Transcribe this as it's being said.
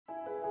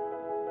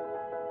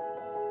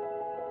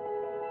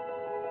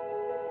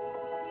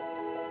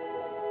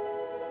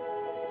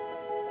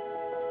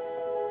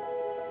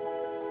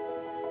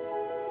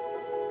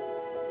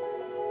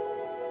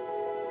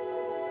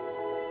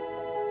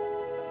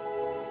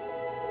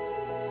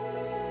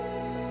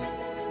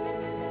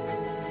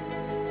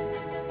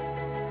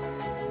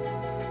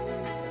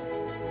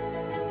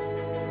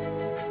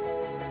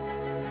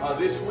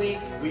This week,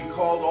 we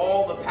called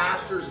all the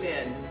pastors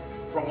in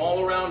from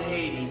all around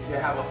Haiti to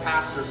have a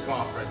pastors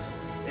conference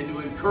and to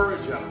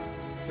encourage them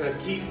to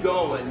keep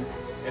going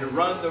and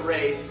run the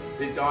race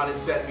that God has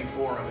set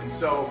before them. And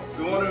so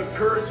we want to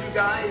encourage you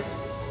guys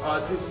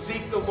to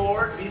seek the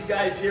Lord. These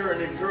guys here are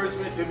an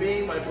encouragement to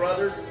me, my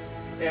brothers,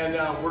 and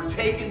we're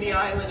taking the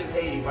island of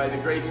Haiti by the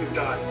grace of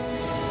God.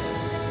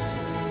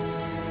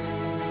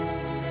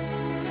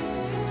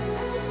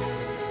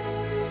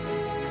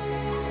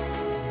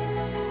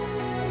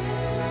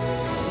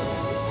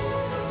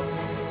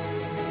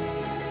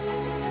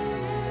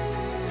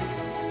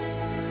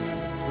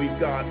 We've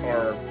got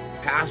our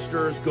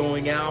pastors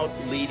going out,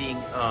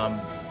 leading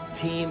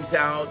teams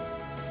out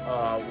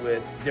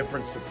with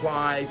different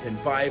supplies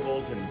and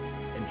Bibles and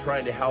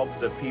trying to help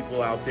the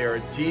people out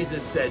there.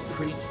 Jesus said,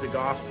 preach the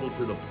gospel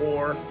to the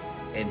poor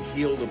and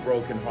heal the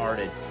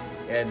brokenhearted.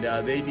 And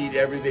they need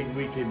everything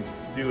we can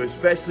do,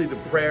 especially the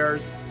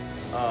prayers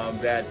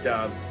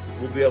that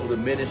we'll be able to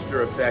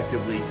minister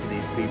effectively to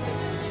these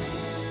people.